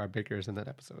as there are bakers in that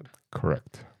episode.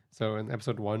 Correct. So in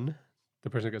episode 1, the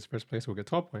person who gets first place will get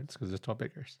 12 points because there's 12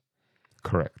 bakers.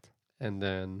 Correct. And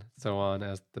then so on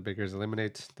as the bakers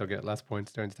eliminate, they'll get less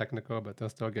points during the technical, but they'll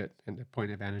still get a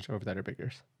point advantage over the other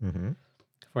bakers.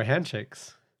 For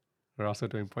handshakes, we're also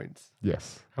doing points.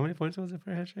 Yes. How many points was it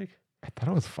for a handshake? I thought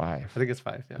it was 5. I think it's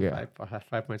 5. Yeah.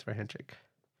 5 points for a handshake.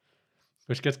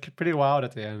 Which gets pretty wild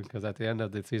at the end, because at the end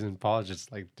of the season, Paul is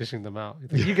just like dishing them out.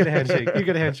 Like, you get a handshake, you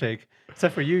get a handshake.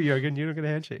 Except for you, Jurgen, you don't get a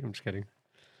handshake. I'm just kidding.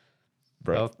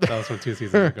 Bro. That was from 2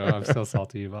 seasons ago. I'm still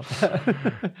salty about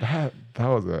that. that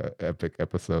was an epic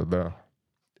episode, though.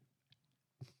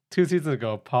 2 seasons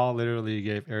ago, Paul literally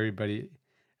gave everybody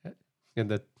in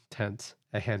the tent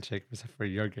a handshake except for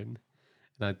Jurgen.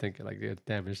 And I think like it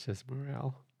damaged his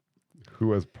morale. Who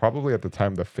was probably at the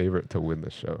time the favorite to win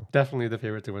the show. Definitely the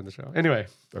favorite to win the show. Anyway,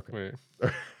 Okay.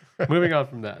 moving on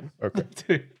from that.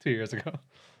 Okay. 2 years ago.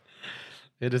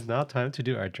 It is now time to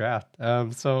do our draft.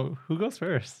 So who goes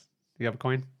first? You have a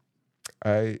coin?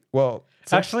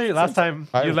 Actually, last time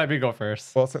you let me go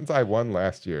first. Well, since I won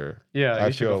last year, Yeah, I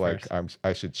you should feel go like first.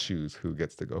 I should choose who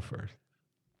gets to go first.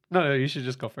 No, you should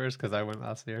just go first because I went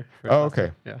last year. Oh,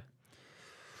 okay. Year.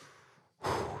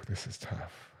 Yeah. This is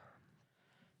tough.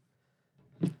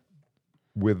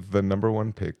 With the number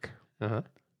 1 pick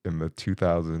in the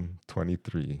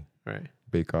 2023 right.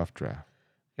 Bake Off draft.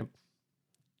 Yep.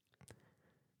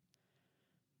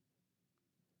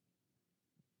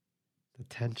 The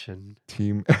tension.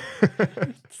 Team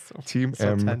Team so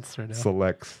M tense right now.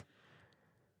 selects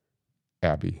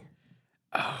Abby.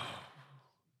 Oh.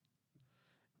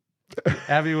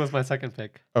 Abby was my second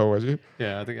pick. Oh, was you?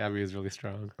 Yeah, I think Abby is really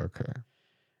strong. Okay.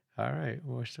 All right.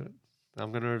 Well,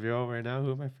 I'm going to reveal right now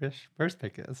who my first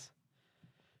pick is.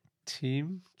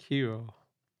 Team Q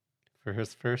for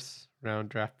his first round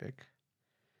draft pick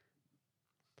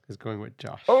is going with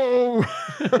Josh. Oh!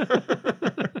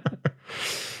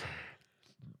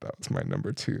 That was my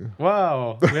number 2.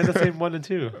 Wow. We had the same 1 and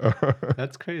 2.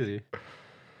 That's crazy.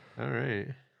 All right.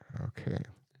 Okay.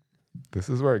 This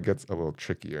is where it gets a little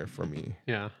trickier for me.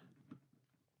 Yeah.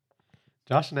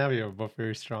 Josh and Abby are both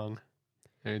very strong.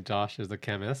 And Josh is a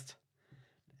chemist.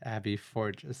 Abby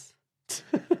forges.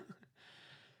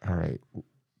 All right.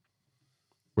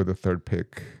 With the third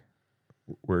pick,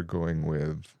 we're going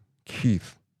with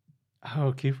Keith.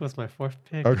 Oh, Keith was my 4th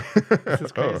pick. Okay. This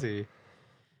is crazy.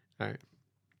 All right.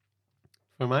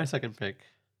 For my second pick,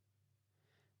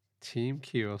 Team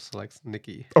Q selects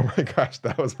Nikki. Oh my gosh,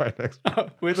 that was my next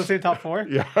pick. We had the same top 4?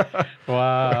 Yeah.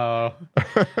 Wow.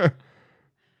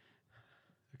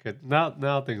 Okay,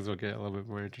 now things will get a little bit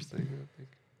more interesting, I think.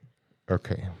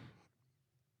 Okay.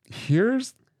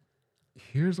 Here's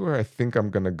where I think I'm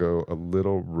gonna go a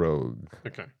little rogue.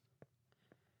 Okay.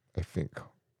 I think.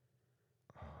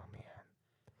 Oh man.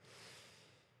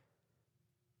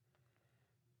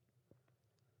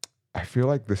 I feel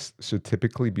like this should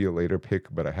typically be a later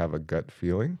pick, but I have a gut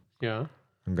feeling. Yeah.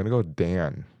 I'm gonna go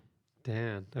Dan.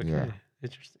 Dan. Okay. Yeah.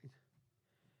 Interesting.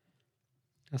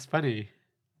 That's funny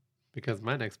because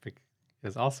my next pick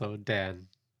is also Dan.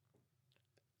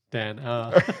 Dan.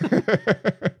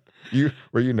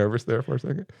 Were you nervous there for a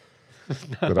second?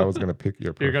 No. That I was gonna pick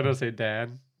your. You're gonna say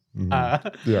Dan.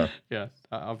 Mm-hmm. Yeah. Yeah.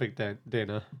 I'll pick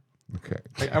Dana. Okay.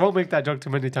 I won't make that joke too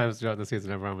many times throughout the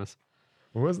season. I promise.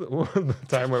 What was the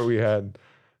time where we had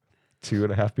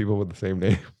 2.5 people with the same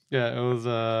name? Yeah, it was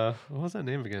what was that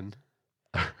name again?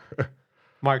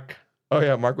 Mark. Oh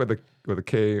yeah, Mark with a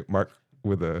K, Mark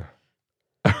with a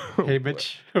Hey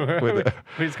bitch.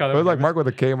 It was like Mark with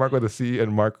a K, Mark with a C,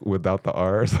 and Mark without the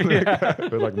R or something like that.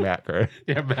 It was like Mac, right?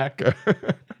 Yeah, Mac.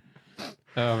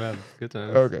 Oh man, good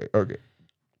times. Okay.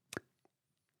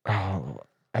 Oh,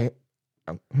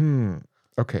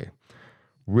 okay.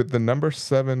 With the number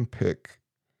 7 pick,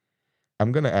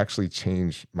 I'm gonna actually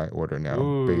change my order now.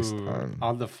 Ooh, based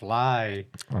on the fly.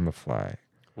 On the fly.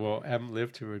 Will M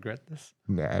live to regret this?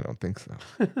 Nah, I don't think so.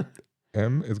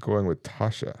 M is going with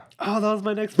Tasha. Oh, that was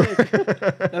my next pick.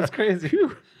 That's crazy.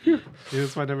 It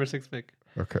was my number 6 pick.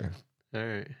 Okay. All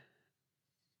right.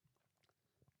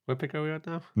 What pick are we at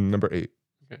now? Number 8.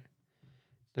 Okay.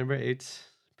 Number 8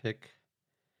 pick.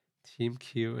 Team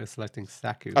Q is selecting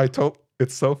Saku.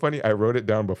 It's so funny. I wrote it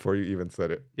down before you even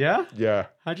said it. Yeah? Yeah.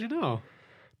 How'd you know?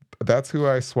 That's who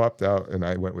I swapped out, and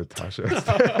I went with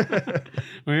Tasha.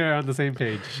 We are on the same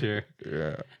page here.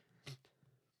 Yeah.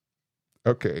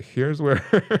 Okay, here's where.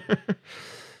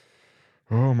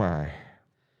 Oh my.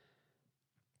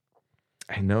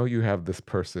 I know you have this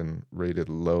person rated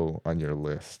low on your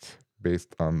list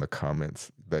based on the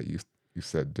comments that you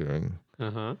said during.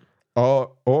 Uh-huh.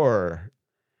 Oh, or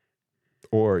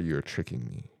you're tricking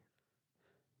me.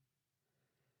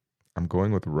 I'm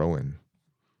going with Rowan.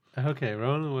 Okay,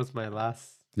 Rowan was my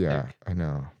last Yeah, pick. I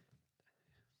know.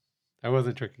 I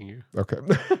wasn't tricking you. Okay.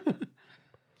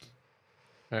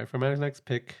 All right, for my next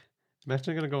pick, I'm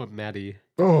actually going to go with Maddie.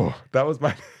 Oh, that was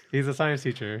my... He's a science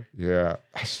teacher. Yeah.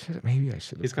 Maybe I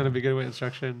should have. He's going to be good with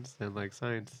instructions and like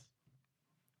science.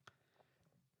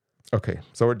 Okay,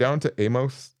 so we're down to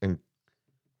Amos and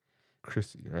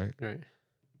Chrissy, right? Right.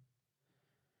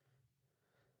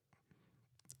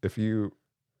 If you,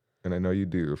 and I know you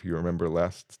do, if you remember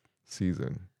last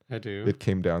season, I do. it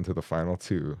came down to the final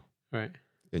 2. Right.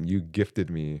 And you gifted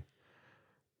me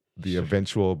the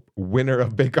eventual winner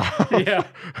of Bake Off. Yeah.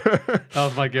 That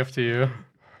was my gift to you.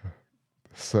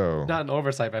 So Not an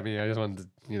oversight by me. I just wanted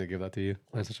to give that to you.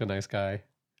 I'm such a nice guy.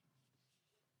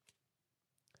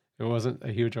 It wasn't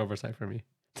a huge oversight for me.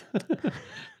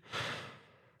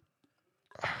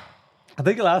 I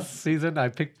think last season I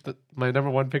picked my number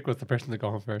one pick was the person to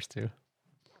go home first too.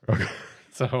 okay.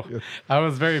 So Yeah. I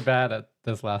was very bad at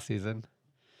this last season.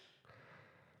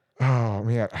 Oh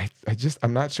man,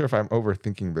 I'm not sure if I'm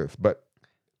overthinking this, but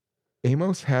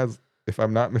Amos has, if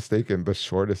I'm not mistaken, the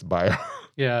shortest bio.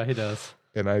 Yeah, he does.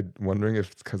 And I'm wondering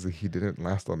if it's because he didn't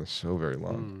last on the show very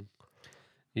long.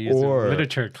 Using Or-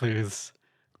 literature clues.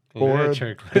 Or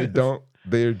Literature they clues. don't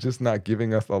they're just not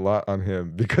giving us a lot on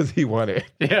him because he won it.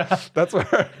 Yeah. That's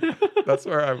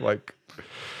where I'm like,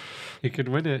 He could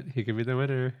win it. He could be the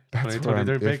winner. That's where I'm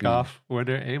 2023 Bake iffy. Off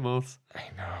winner Amos. I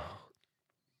know.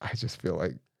 I just feel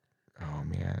like, oh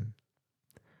man.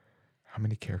 How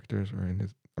many characters were in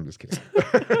his? I'm just kidding.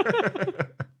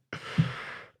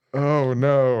 Oh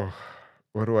no.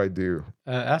 What do I do?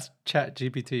 Ask Chat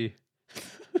GPT.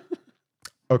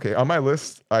 Okay, on my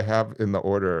list, I have in the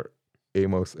order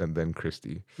Amos and then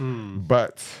Christy.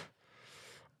 But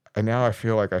now I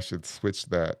feel like I should switch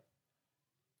that.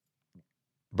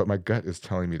 But my gut is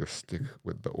telling me to stick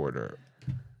with the order.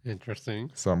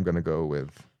 Interesting. So I'm going to go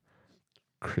with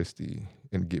Christy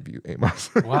and give you Amos.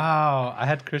 Wow. I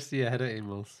had Christy ahead of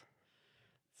Amos.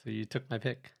 So you took my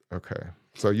pick. Okay.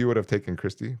 So you would have taken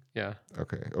Christy? Yeah.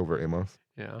 Okay, over Amos.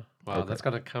 Yeah. Wow. Okay. That's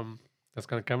gonna come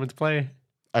into play.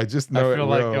 I just know feel it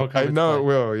like will. it'll come I into know it play.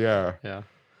 will, yeah. Yeah.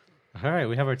 All right.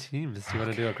 We have our teams. Do you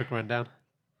want to do a quick rundown?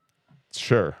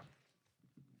 Sure.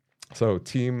 So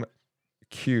team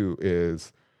Q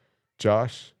is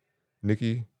Josh,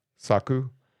 Nikki, Saku,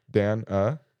 Dan,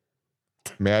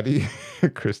 Maddie,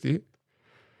 Christy.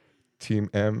 Team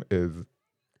M is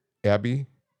Abby,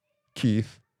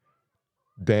 Keith,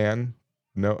 Dan,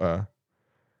 Noah,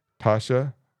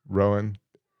 Tasha, Rowan,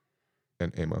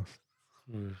 and Amos.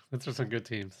 Those are some good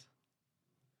teams.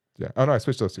 Yeah. Oh no, I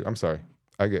switched those two. I'm sorry.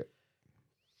 I get.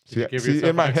 Did you give See, yourself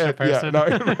in my an extra head, person? no,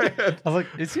 in my head, I was like,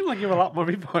 it seemed like you have a lot more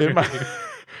people.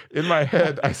 in my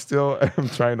head, I still am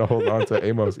trying to hold on to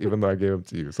Amos, even though I gave him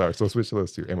to you. Sorry. So switch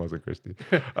those two, Amos and Christy.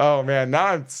 Oh man, now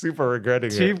I'm super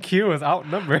regretting Team it. Q is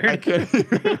outnumbered. I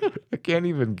can't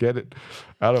even get it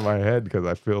out of my head because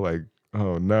I feel like,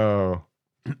 oh no.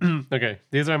 Okay,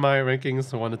 these are my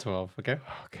rankings 1 to 12. Okay.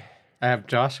 Okay. I have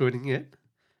Josh winning it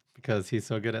because he's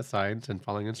so good at science and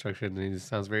following instruction, and he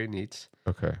sounds very neat.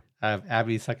 Okay. I have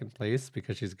Abby second place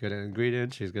because she's good at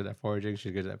ingredients, she's good at foraging,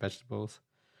 she's good at vegetables.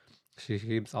 She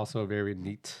seems also very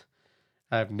neat.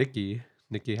 I have Nikki.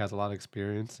 Nikki has a lot of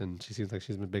experience, and she seems like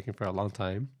she's been baking for a long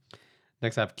time.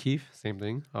 Next, I have Keith. Same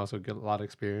thing. Also, good, a lot of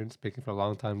experience baking for a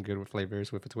long time. Good with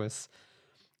flavors, with a twist.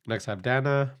 Next, I have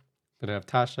Dana. Then I have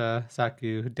Tasha,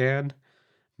 Saku, Dan,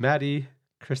 Maddie,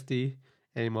 Christy,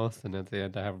 Amos, and then at the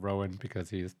end I have Rowan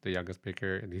because he's the youngest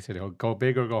baker, and he said he'll go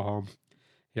big or go home.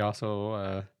 He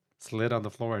also slid on the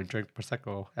floor and drank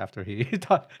prosecco after he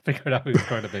figured out he was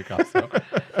going to bake off. So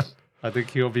I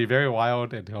think he'll be very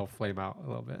wild and he'll flame out a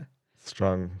little bit.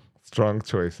 Strong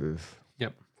choices.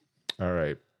 Yep. All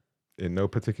right. In no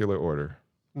particular order.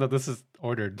 No, this is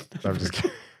ordered. I'm just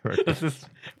kidding. Okay. This is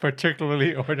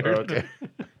particularly ordered. Okay.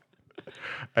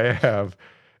 I have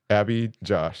Abby,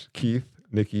 Josh, Keith,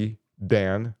 Nikki,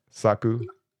 Dan, Saku,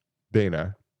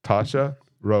 Dana, Tasha,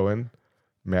 Rowan,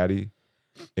 Maddie,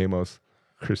 Amos,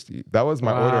 Christy. That was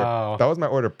my Wow. order. That was my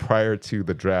order prior to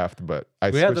the draft, but I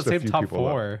We switched had the a same few top people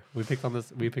up. four. We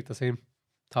picked the same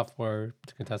top four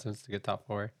contestants to get top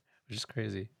four, which is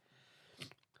crazy.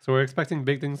 So we're expecting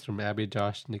big things from Abby,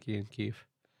 Josh, Nikki, and Keith.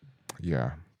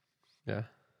 Yeah. Yeah.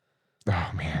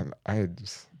 Oh man,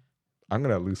 I'm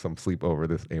gonna lose some sleep over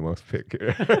this Amos pick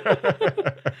here.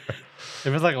 If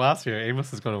it's like last year,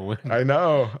 Amos is going to win. I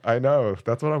know.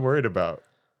 That's what I'm worried about.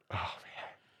 Oh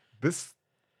man,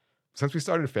 since we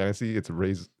started fantasy, it's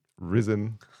raised.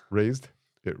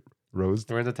 It rose.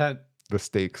 We're in the tent. The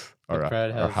stakes are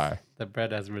high. The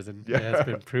bread has risen. Yeah. It has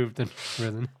been proved and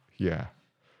risen. Yeah,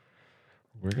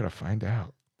 we're gonna find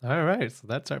out. All right, so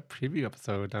that's our preview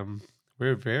episode.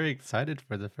 We're very excited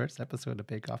for the first episode of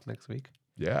Bake Off next week.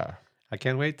 Yeah, I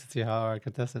can't wait to see how our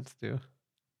contestants do.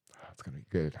 it's gonna be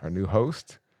good. Our new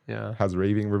host Yeah. has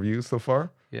raving reviews so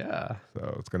far, Yeah.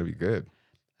 so it's gonna be good.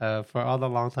 For all the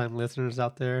longtime listeners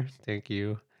out there, thank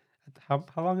you. How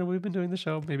long have we been doing the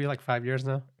show? Maybe like 5 years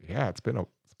now. Yeah, it's been a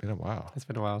while. It's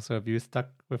been a while. So if you stuck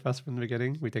with us from the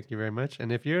beginning, we thank you very much.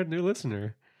 And if you're a new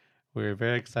listener, we're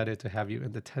very excited to have you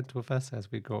in the tent with us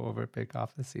as we go over Bake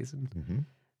Off this season. Mm-hmm.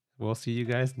 We'll see you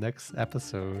guys next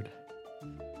episode.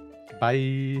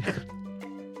 Bye.